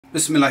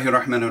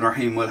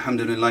Bismillahirrahmanirrahim.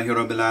 Walhamdulillahi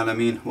Rabbil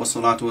Alameen.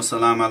 Wassalatu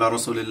wassalam ala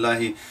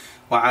Rasulillahi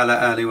wa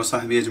ala alihi wa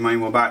sahbihi ajma'in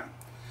wa ba'd.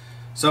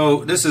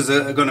 So this is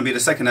going to be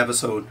the second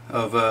episode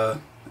of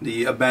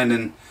the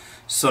abandoned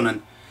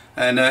Sunan.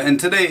 And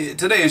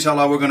today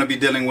inshallah we're going to be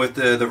dealing with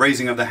the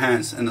raising of the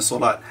hands in the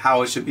salat,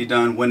 how it should be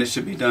done, when it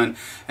should be done,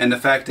 and the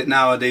fact that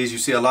nowadays you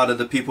see a lot of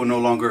the people no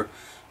longer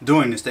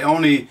doing this. They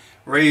only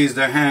raise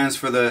their hands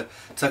for the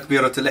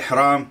takbiratul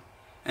ihram,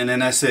 and then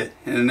that's it.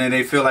 And then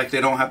they feel like they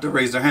don't have to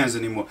raise their hands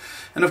anymore.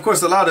 And of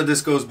course a lot of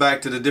this goes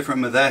back to the different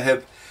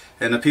madhahib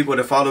and the people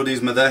that follow these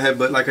madhahib.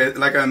 But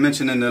like I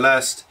mentioned in the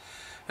last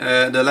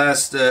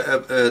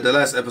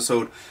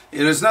episode,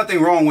 there's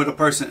nothing wrong with a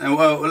person. And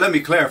well, let me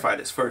clarify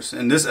this first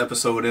in this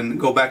episode and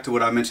go back to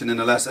what I mentioned in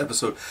the last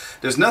episode.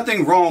 There's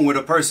nothing wrong with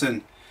a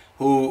person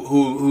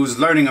who's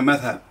learning a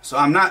madhab. So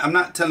I'm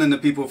not telling the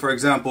people, for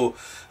example,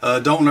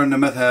 don't learn the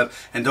madhab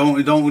and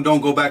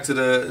don't go back to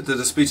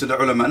the speech of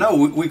the ulama. No,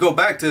 we go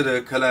back to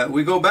the kalam.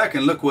 We go back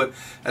and look what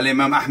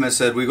Al-Imam Ahmed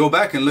said. We go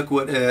back and look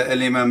what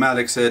Al-Imam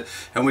Malik said,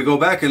 and we go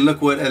back and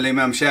look what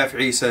Al-Imam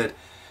Shafi'i said.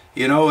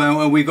 You know,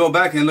 and we go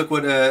back and look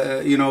what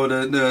you know,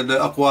 the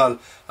aqwal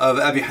of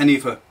Abi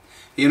Hanifa.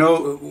 You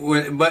know,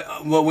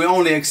 but we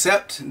only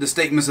accept the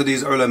statements of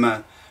these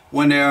ulama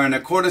when they are in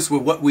accordance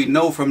with what we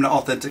know from the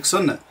authentic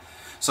sunnah.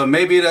 So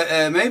maybe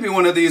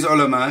one of these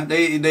ulama,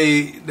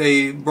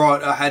 they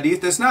brought a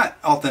hadith that's not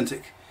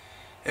authentic.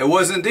 It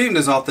wasn't deemed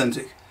as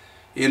authentic.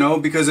 You know,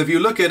 because if you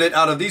look at it,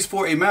 out of these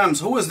four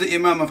imams, who was the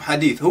imam of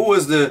hadith? Who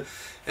was the...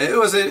 It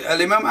was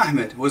Imam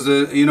Ahmed. Was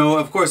the, you know,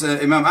 of course,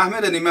 Imam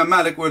Ahmed and Imam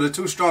Malik were the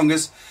two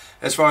strongest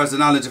as far as the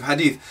knowledge of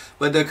hadith.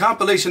 But the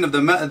compilation of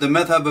the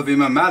madhab of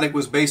Imam Malik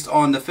was based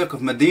on the fiqh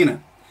of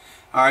Medina.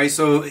 Alright,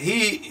 so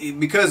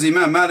because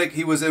Imam Malik,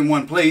 he was in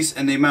one place,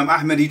 and Imam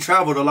Ahmed, he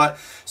traveled a lot.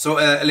 So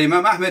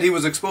Imam Ahmed, he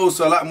was exposed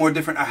to a lot more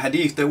different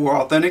ahadith that were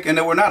authentic and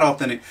that were not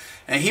authentic.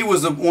 And he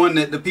was the one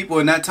that the people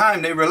in that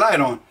time, they relied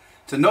on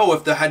to know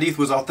if the hadith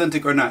was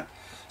authentic or not.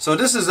 So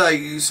this is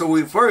like, so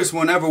we first,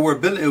 whenever we're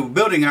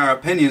building our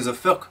opinions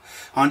of fiqh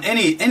on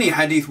any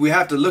hadith, we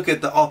have to look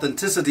at the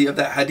authenticity of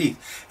that hadith.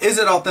 Is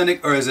it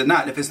authentic or is it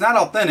not? If it's not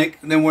authentic,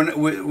 then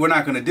we're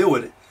not going to deal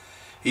with it.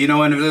 You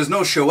know, and if there's no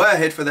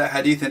shawahid for that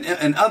hadith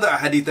and other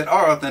hadith that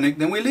are authentic,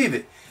 then we leave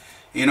it.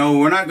 You know,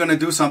 we're not going to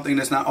do something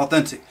that's not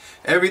authentic.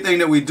 Everything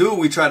that we do,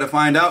 we try to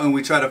find out, and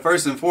we try to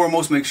first and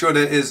foremost make sure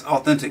that it is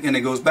authentic, and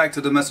it goes back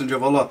to the Messenger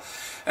of Allah.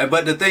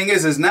 But the thing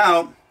is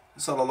now,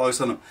 sallallahu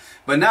alaihi wasallam.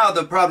 But now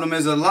the problem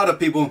is a lot of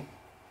people,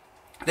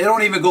 they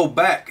don't even go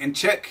back and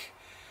check.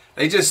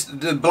 They just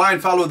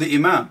blind follow the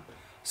imam.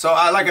 So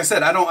like I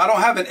said, I don't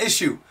have an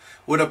issue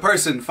with a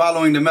person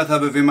following the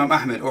madhab of Imam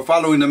Ahmed or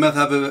following the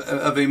madhab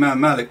of Imam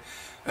Malik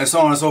and so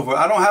on and so forth.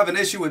 I don't have an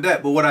issue with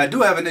that. But what I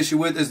do have an issue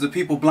with is the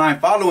people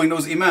blind following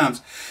those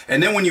imams.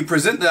 And then when you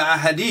present the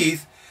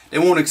hadith, they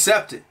won't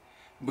accept it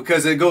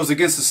because it goes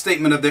against the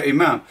statement of their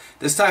imam.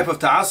 This type of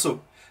ta'assub,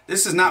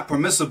 this is not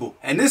permissible.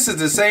 And this is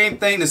the same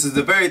thing, this is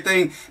the very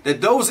thing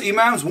that those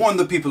imams warned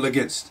the people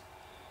against.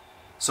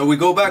 So we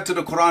go back to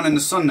the Quran and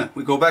the Sunnah.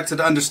 We go back to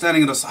the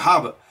understanding of the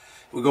Sahaba.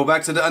 We go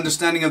back to the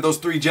understanding of those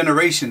three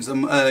generations,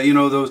 you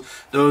know,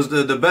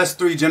 the best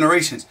three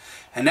generations.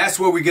 And that's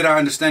where we get our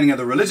understanding of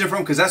the religion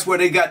from, because that's where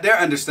they got their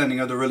understanding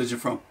of the religion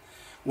from.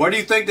 Where do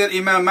you think that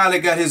Imam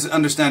Malik got his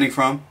understanding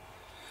from?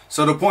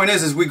 So the point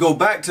is we go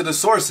back to the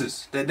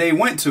sources that they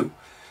went to,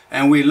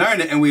 and we learn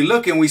it, and we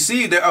look and we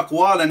see their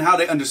aqwal and how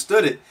they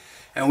understood it.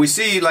 And we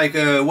see like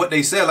what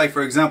they said, like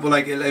for example,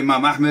 like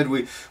Imam Ahmed,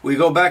 we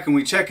go back and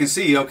we check and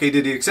see, okay,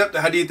 did he accept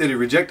the hadith? Did he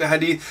reject the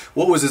hadith?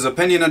 What was his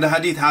opinion on the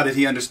hadith? How did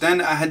he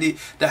understand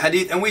the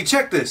hadith? And we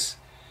check this.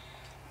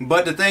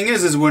 But the thing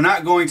is we're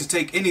not going to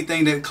take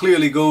anything that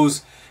clearly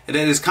goes, that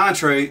is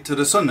contrary to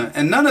the sunnah.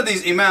 And none of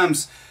these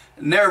imams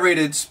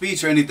narrated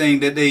speech or anything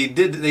that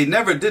they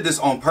never did this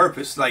on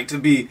purpose, like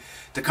to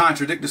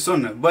contradict the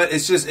sunnah. But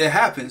it's just, it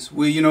happens.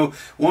 You know,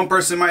 one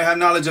person might have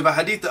knowledge of a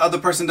hadith, the other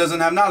person doesn't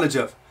have knowledge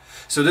of.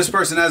 So this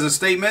person has a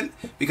statement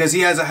because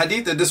he has a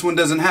hadith that this one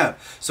doesn't have.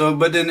 So,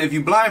 but then if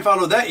you blind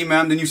follow that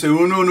imam, then you say,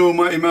 oh no,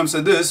 my imam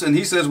said this, and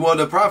he says, well,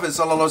 the Prophet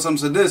sallallahu alaihi wasallam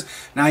said this.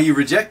 Now you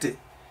reject it.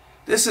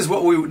 This is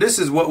what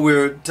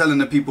we're telling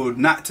the people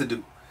not to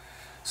do.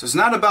 So it's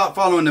not about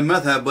following the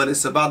madhab, but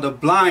it's about the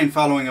blind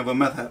following of a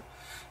madhab,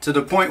 to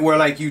the point where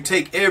like you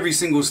take every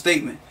single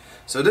statement.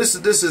 So this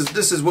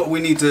is what we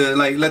need to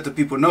like let the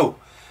people know.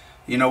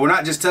 You know, we're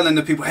not just telling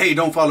the people, hey,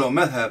 don't follow a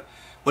madhab,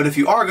 but if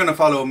you are going to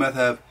follow a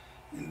madhab,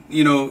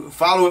 you know,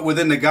 follow it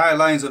within the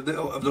guidelines of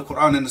the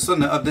Quran and the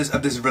Sunnah of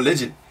this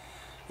religion.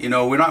 You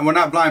know, we're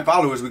not blind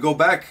followers. We go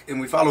back and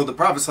we follow the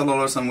Prophet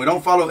sallallahu alaihi wasallam. We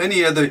don't follow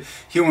any other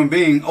human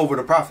being over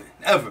the Prophet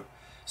ever.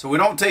 So we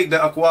don't take the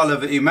aqwal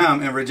of the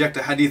imam and reject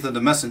the hadith of the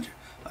messenger.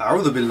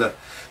 A'udhu billah.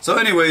 So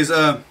anyways,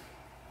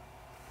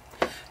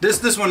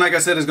 this one, like I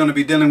said, is going to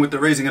be dealing with the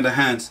raising of the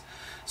hands.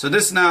 So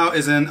this now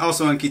is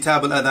also in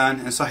Kitab al-Adhan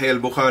in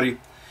Sahih al-Bukhari.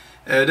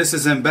 This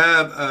is in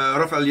Bab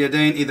Raf'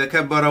 al-Yadayn إذا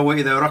كبر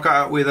وإذا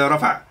ركع وإذا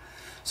رفع.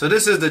 So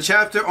this is the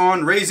chapter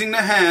on raising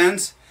the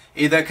hands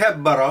إذا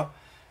كبر,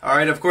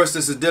 Alright, of course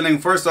this is dealing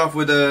first off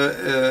with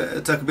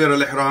the takbir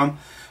al-ihram.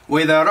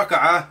 وَإِذَا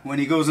رَكَعَ, when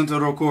he goes into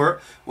ruku'.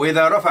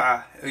 وَإِذَا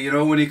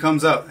رَفَعَ, when he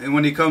comes up. And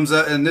when he comes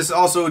up, and this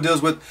also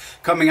deals with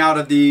coming out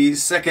of the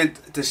second,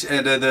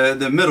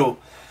 the middle,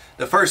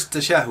 the first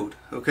tashahud.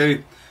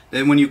 Okay?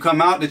 Then when you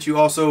come out, that you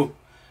also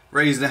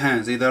raise the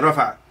hands. إِذَا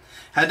رَفَعَ.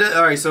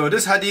 Alright, so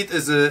this hadith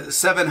is a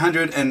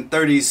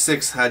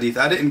 736 hadith.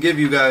 I didn't give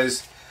you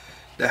guys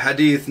the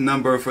hadith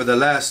number for the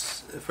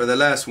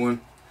last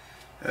one.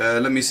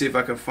 Let me see if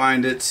I can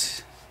find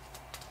it.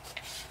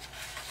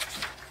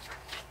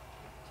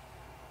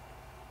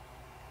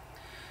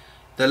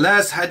 The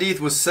last hadith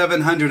was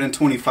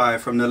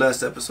 725 from the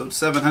last episode.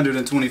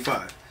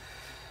 725.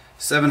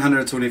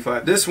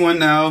 725. This one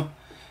now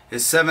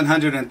is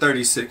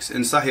 736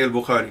 in Sahih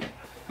al-Bukhari.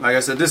 Like I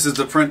said, this is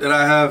the print that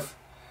I have.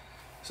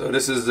 So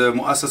this is the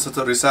Mu'assasat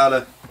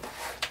al-Risalah.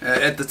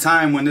 At the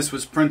time when this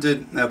was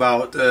printed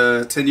about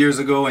 10 years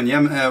ago in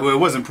Yemen. Well, it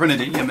wasn't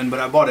printed in Yemen, but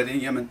I bought it in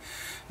Yemen.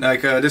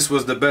 Like this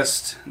was the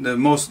best, the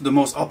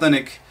most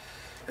authentic,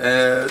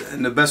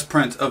 and the best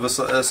print of a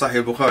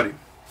Sahih al-Bukhari.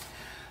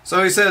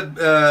 So he said,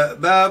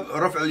 باب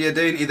رفع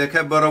اليدين إذا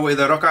كبر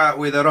وإذا ركع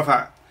وإذا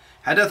رفع.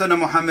 حدثنا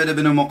محمد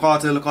بن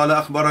مقاتل قال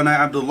أخبرنا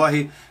عبد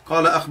الله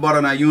قال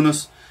أخبرنا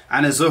يونس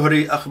عن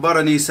الزهري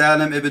أخبرني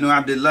سالم بن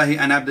عبد الله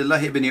عن عبد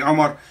الله بن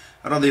عمر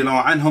رضي الله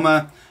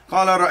عنهما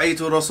قال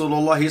رأيت رسول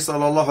الله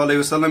صلى الله عليه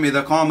وسلم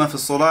إذا قام في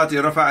الصلاة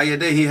رفع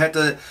يديه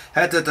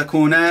حتى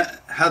تكونا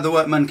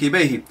حذو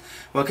منكبيه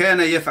وكان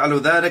يفعل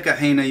ذلك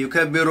حين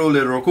يكبر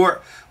للركوع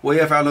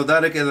ويفعل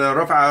ذلك إذا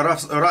رفع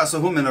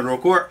رأسه من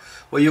الركوع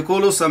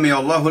ويقول سمع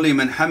الله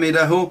لمن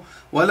حمده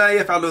ولا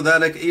يفعل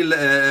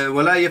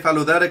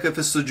ذلك في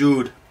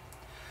السجود.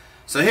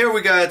 So here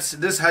we got,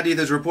 this hadith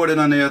is reported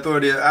on the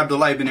authority of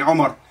Abdullah ibn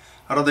Umar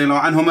رضي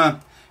الله عنهما.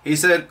 He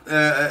said,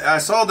 I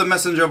saw the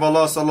Messenger of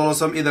Allah sallallahu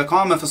alaihi wasallam إذا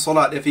قام في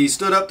الصلاة, if he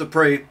stood up to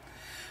pray,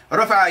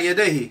 رفع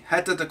يديه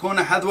حتى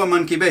تكون حذو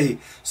منكبيه.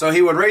 So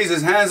he would raise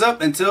his hands up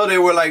until they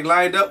were like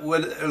lined up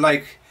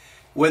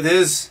with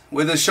his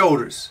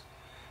shoulders.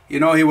 He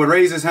would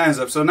raise his hands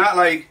up. So not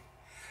like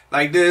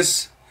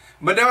this,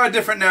 but there are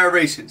different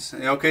narrations.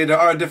 Okay, there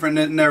are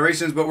different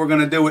narrations, but we're going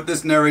to deal with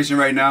this narration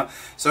right now.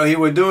 So he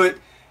would do it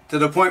to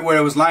the point where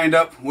it was lined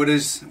up with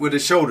his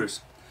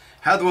shoulders.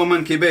 حذو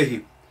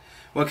منكبيه.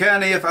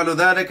 وكان يفعل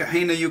ذلك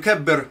حين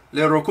يكبر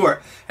للركوع.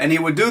 And he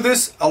would do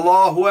this,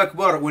 Allahu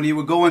Akbar, when he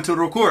would go into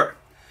ruku'.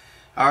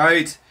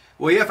 Alright.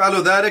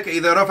 ويفعل ذلك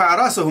إذا رفع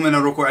رأسه من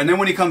الركوع. And then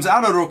when he comes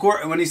out of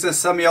ruku', when he says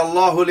سمع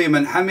الله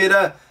لمن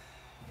حمده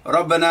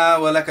ربنا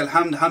ولك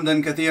الحمد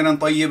حمدا كثيرا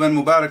طيبا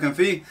مباركا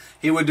فيه,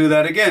 he would do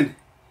that again.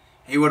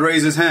 He would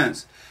raise his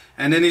hands.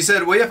 And then he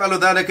said ويفعل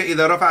ذلك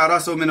إذا رفع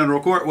رأسه من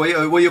الركوع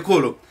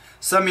ويقول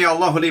سمع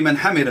الله لمن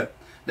حمده,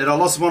 that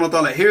Allah subhanahu wa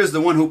ta'ala hears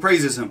the one who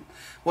praises him.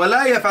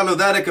 وَلَا يَفْعَلُ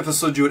ذَلِكَ فِي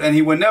السُّجُودِ. And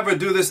he would never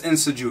do this in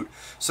sujood.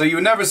 So you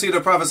would never see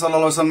the Prophet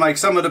sallallahu alaihi wasallam, like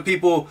some of the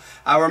people,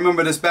 I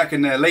remember this back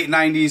in the late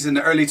 90s, in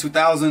the early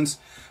 2000s,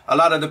 a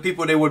lot of the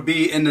people, they would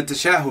be in the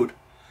tashahud,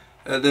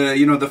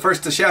 the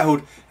first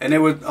tashahud, and they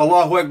would,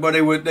 Allahu Akbar,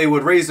 they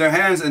would raise their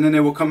hands, and then they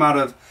would come out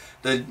of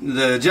the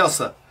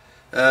jalsa.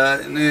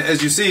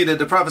 As you see, that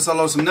the Prophet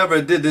sallallahu alaihi wasallam never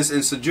did this in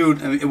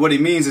sujood. And what he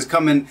means is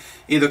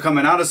either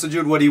coming out of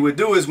sujood. What he would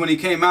do is when he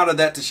came out of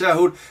that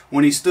tashahud,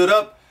 when he stood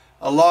up,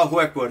 Allahu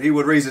Akbar, he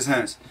would raise his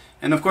hands.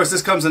 And of course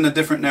this comes in a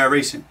different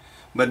narration.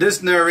 But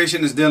this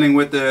narration is dealing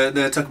with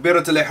the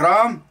takbirat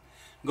al-ihram,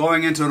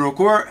 going into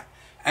ruku'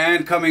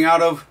 and coming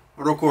out of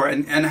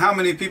ruku'. And how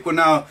many people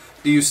now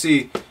do you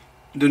see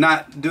do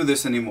not do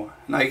this anymore?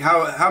 Like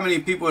how many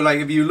people, like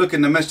if you look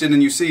in the masjid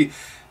and you see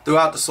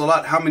throughout the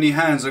salat how many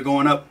hands are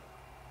going up?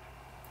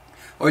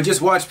 Or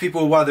just watch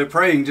people while they're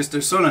praying, just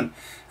their sunnah,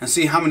 and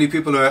see how many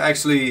people are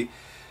actually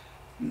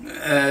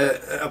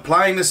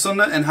applying the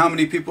sunnah and how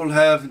many people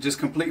have just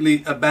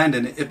completely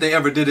abandoned it, if they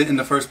ever did it in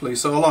the first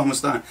place. So Allah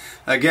musta'an.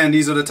 Again,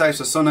 these are the types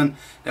of sunnah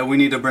that we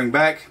need to bring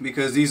back,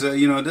 because these are,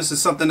 this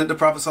is something that the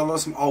Prophet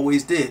sallallahu alaihi wasallam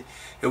always did.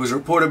 It was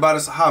reported by the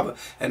Sahaba,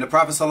 and the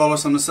Prophet sallallahu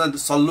alaihi wasallam said,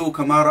 "Sallu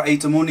kama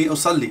ra'aytumuni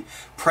usalli."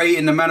 Pray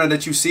in the manner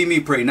that you see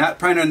me pray, not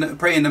pray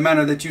in the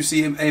manner that you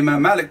see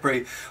Imam Malik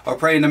pray, or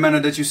pray in the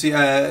manner that you see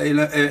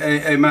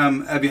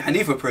Imam Abu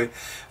Hanifa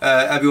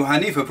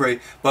pray,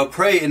 but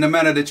pray in the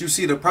manner that you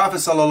see the Prophet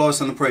sallallahu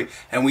alaihi wasallam pray.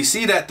 And we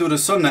see that through the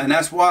Sunnah, and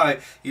that's why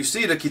you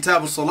see the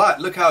Kitab al-Salat.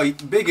 Look how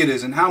big it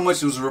is and how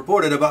much was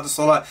reported about the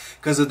Salat,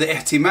 because of the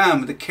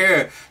ihtimam, the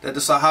care that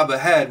the Sahaba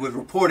had with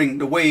reporting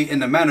the way in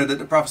the manner that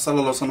the Prophet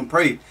sallallahu alaihi wasallam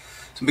prayed.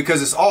 So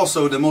because it's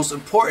also the most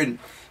important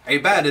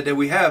ibadah that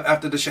we have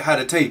after the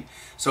shahadatain.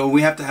 So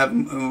we have to have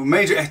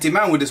major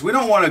ihtimam with this. We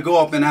don't want to go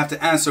up and have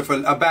to answer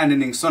for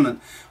abandoning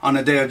sunnah on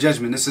the day of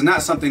judgment. This is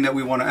not something that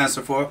we want to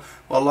answer for.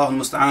 Wallahu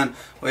musta'an.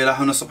 Wa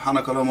ilahuna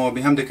subhanaka wa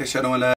bihamdika ashhadu an la